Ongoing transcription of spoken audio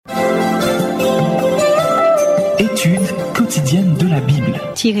quotidienne de la Bible.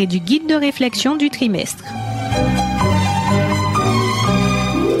 Tiré du guide de réflexion du trimestre.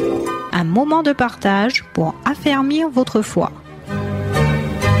 Un moment de partage pour affermir votre foi.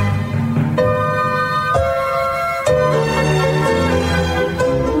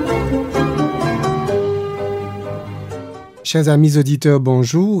 Chers amis auditeurs,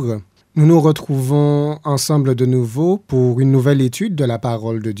 bonjour. Nous nous retrouvons ensemble de nouveau pour une nouvelle étude de la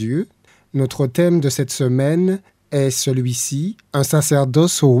parole de Dieu. Notre thème de cette semaine est celui-ci, un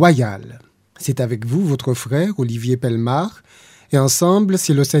sacerdoce royal. C'est avec vous, votre frère Olivier Pellemard, et ensemble,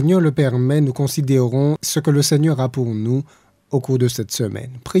 si le Seigneur le permet, nous considérons ce que le Seigneur a pour nous au cours de cette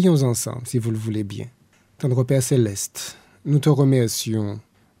semaine. Prions ensemble, si vous le voulez bien. Tendre Père Céleste, nous te remercions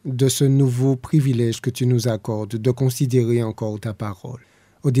de ce nouveau privilège que tu nous accordes de considérer encore ta parole.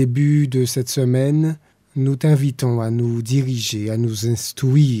 Au début de cette semaine, nous t'invitons à nous diriger, à nous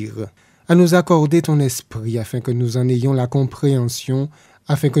instruire, à nous accorder ton esprit afin que nous en ayons la compréhension,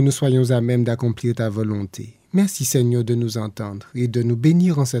 afin que nous soyons à même d'accomplir ta volonté. Merci Seigneur de nous entendre et de nous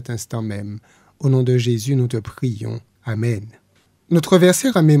bénir en cet instant même. Au nom de Jésus, nous te prions. Amen. Notre verset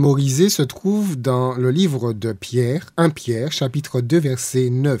à mémoriser se trouve dans le livre de Pierre, 1 Pierre, chapitre 2, verset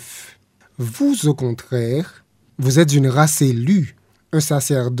 9. Vous, au contraire, vous êtes une race élue, un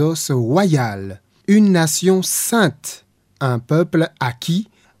sacerdoce royal, une nation sainte, un peuple acquis,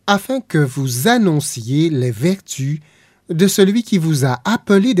 afin que vous annonciez les vertus de celui qui vous a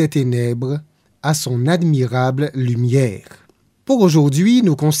appelé des ténèbres à son admirable lumière. Pour aujourd'hui,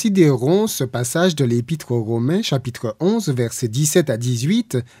 nous considérons ce passage de l'Épître aux Romains, chapitre 11, versets 17 à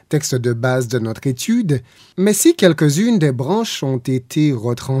 18, texte de base de notre étude. Mais si quelques-unes des branches ont été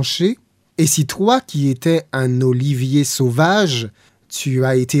retranchées, et si toi qui étais un olivier sauvage, tu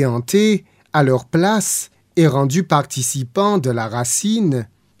as été hanté à leur place et rendu participant de la racine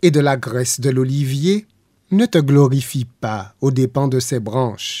et de la graisse de l'olivier, ne te glorifie pas aux dépens de ces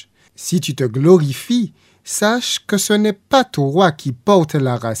branches. Si tu te glorifies, sache que ce n'est pas toi qui portes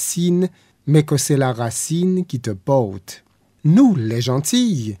la racine, mais que c'est la racine qui te porte. Nous, les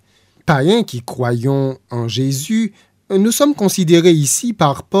gentils, païens qui croyons en Jésus, nous sommes considérés ici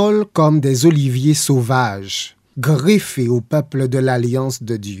par Paul comme des oliviers sauvages, greffés au peuple de l'alliance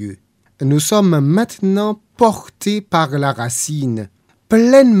de Dieu. Nous sommes maintenant portés par la racine,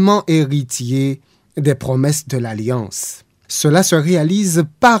 pleinement héritiers des promesses de l'alliance. Cela se réalise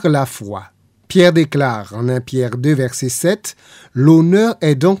par la foi. Pierre déclare en 1 Pierre 2, verset 7, « L'honneur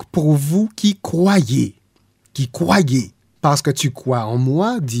est donc pour vous qui croyez. » Qui croyez. Parce que tu crois en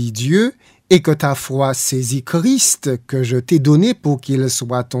moi, dit Dieu, et que ta foi saisit Christ, que je t'ai donné pour qu'il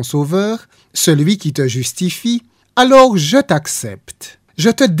soit ton sauveur, celui qui te justifie, alors je t'accepte. Je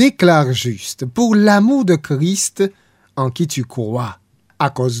te déclare juste pour l'amour de Christ en qui tu crois. À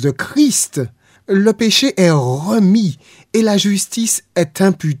cause de Christ, le péché est remis et la justice est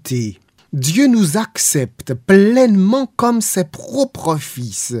imputée. Dieu nous accepte pleinement comme ses propres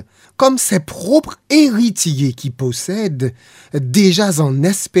fils, comme ses propres héritiers qui possèdent, déjà en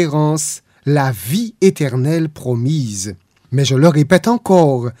espérance, la vie éternelle promise. Mais je le répète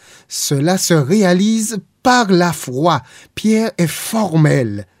encore, cela se réalise par la foi. Pierre est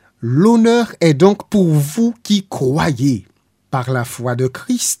formel. L'honneur est donc pour vous qui croyez, par la foi de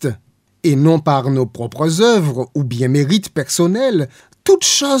Christ, et non par nos propres œuvres ou bien mérites personnels. Toutes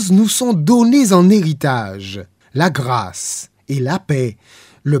choses nous sont données en héritage, la grâce et la paix,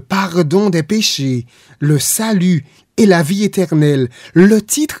 le pardon des péchés, le salut et la vie éternelle, le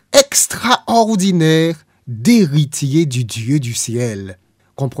titre extraordinaire d'héritier du Dieu du ciel.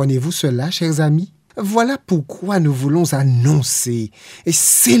 Comprenez-vous cela, chers amis? Voilà pourquoi nous voulons annoncer et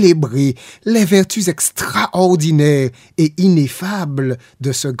célébrer les vertus extraordinaires et ineffables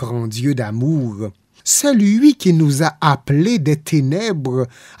de ce grand Dieu d'amour. C'est lui qui nous a appelés des ténèbres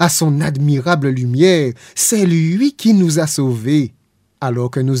à son admirable lumière. C'est lui qui nous a sauvés, alors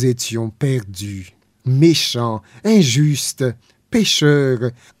que nous étions perdus, méchants, injustes,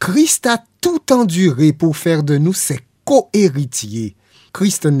 pécheurs. Christ a tout enduré pour faire de nous ses co-héritiers.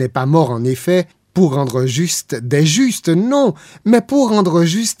 Christ n'est pas mort en effet pour rendre juste des justes, non, mais pour rendre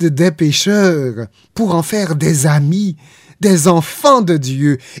juste des pécheurs, pour en faire des amis, des enfants de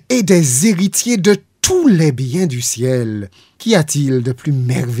Dieu et des héritiers de tous les biens du ciel. Qu'y a-t-il de plus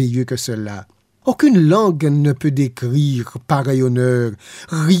merveilleux que cela? Aucune langue ne peut décrire pareil honneur.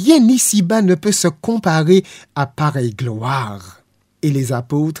 Rien ici-bas ne peut se comparer à pareille gloire. Et les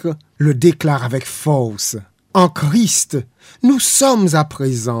apôtres le déclarent avec force. En Christ, nous sommes à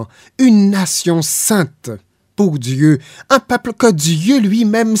présent une nation sainte. Pour Dieu, un peuple que Dieu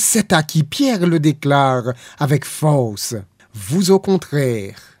lui-même s'est acquis. Pierre le déclare avec force. Vous, au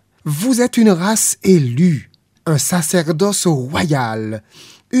contraire, vous êtes une race élue, un sacerdoce royal,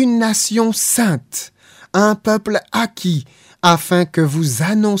 une nation sainte, un peuple acquis, afin que vous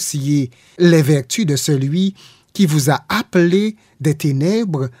annonciez les vertus de celui qui vous a appelé des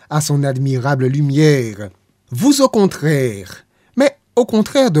ténèbres à son admirable lumière. Vous au contraire. Mais au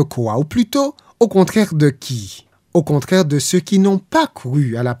contraire de quoi? Ou plutôt, au contraire de qui? Au contraire de ceux qui n'ont pas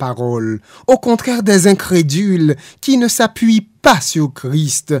cru à la parole, au contraire des incrédules qui ne s'appuient pas sur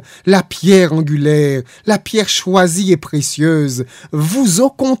Christ, la pierre angulaire, la pierre choisie et précieuse. Vous au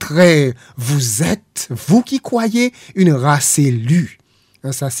contraire, vous êtes, vous qui croyez, une race élue,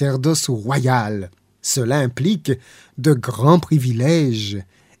 un sacerdoce royal. Cela implique de grands privilèges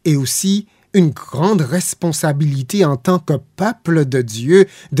et aussi une grande responsabilité en tant que peuple de Dieu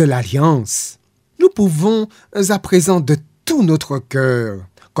de l'Alliance. Nous pouvons à présent de tout notre cœur,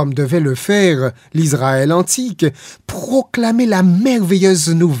 comme devait le faire l'Israël antique, proclamer la merveilleuse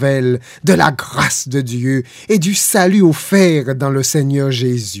nouvelle de la grâce de Dieu et du salut offert dans le Seigneur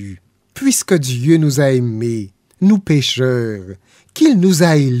Jésus. Puisque Dieu nous a aimés, nous pécheurs, qu'il nous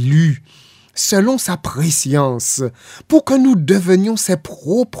a élus, selon sa préscience, pour que nous devenions ses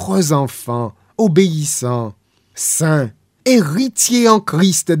propres enfants, obéissants, saints, héritiers en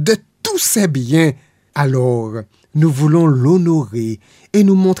Christ de tous ses biens, alors nous voulons l'honorer et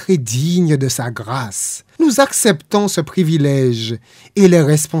nous montrer dignes de sa grâce. Nous acceptons ce privilège et les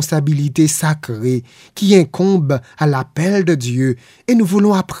responsabilités sacrées qui incombent à l'appel de Dieu et nous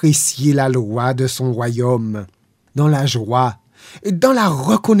voulons apprécier la loi de son royaume. Dans la joie et dans la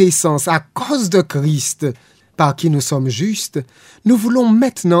reconnaissance à cause de Christ, par qui nous sommes justes, nous voulons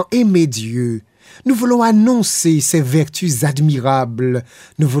maintenant aimer Dieu. Nous voulons annoncer ses vertus admirables.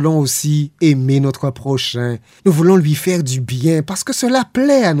 Nous voulons aussi aimer notre prochain. Nous voulons lui faire du bien parce que cela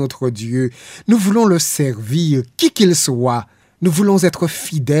plaît à notre Dieu. Nous voulons le servir, qui qu'il soit. Nous voulons être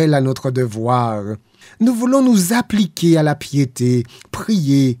fidèles à notre devoir. Nous voulons nous appliquer à la piété,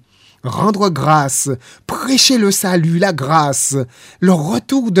 prier, rendre grâce, prêcher le salut, la grâce, le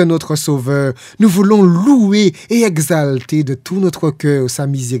retour de notre Sauveur. Nous voulons louer et exalter de tout notre cœur sa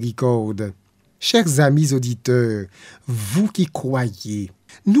miséricorde. Chers amis auditeurs, vous qui croyez,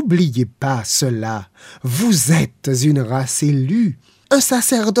 n'oubliez pas cela. Vous êtes une race élue, un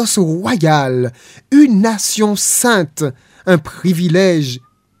sacerdoce royal, une nation sainte, un privilège,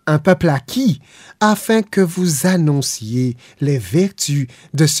 un peuple acquis, afin que vous annonciez les vertus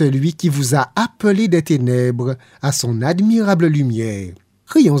de celui qui vous a appelé des ténèbres à son admirable lumière.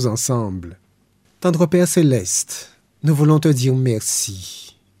 Prions ensemble. Tendre Père céleste, nous voulons te dire merci.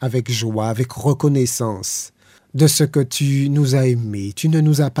 Avec joie, avec reconnaissance de ce que tu nous as aimés. Tu ne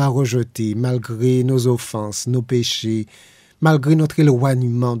nous as pas rejetés malgré nos offenses, nos péchés, malgré notre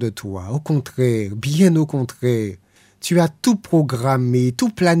éloignement de toi. Au contraire, bien au contraire, tu as tout programmé, tout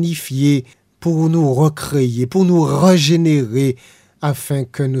planifié pour nous recréer, pour nous régénérer, afin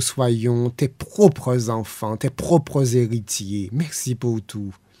que nous soyons tes propres enfants, tes propres héritiers. Merci pour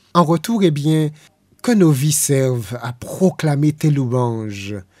tout. En retour, que nos vies servent à proclamer tes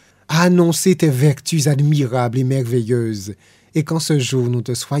louanges, à annoncer tes vertus admirables et merveilleuses, et qu'en ce jour nous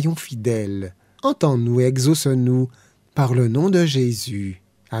te soyons fidèles. Entends-nous et exauce-nous par le nom de Jésus.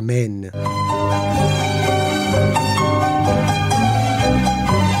 Amen.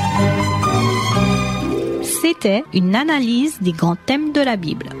 C'était une analyse des grands thèmes de la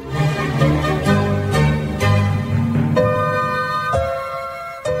Bible.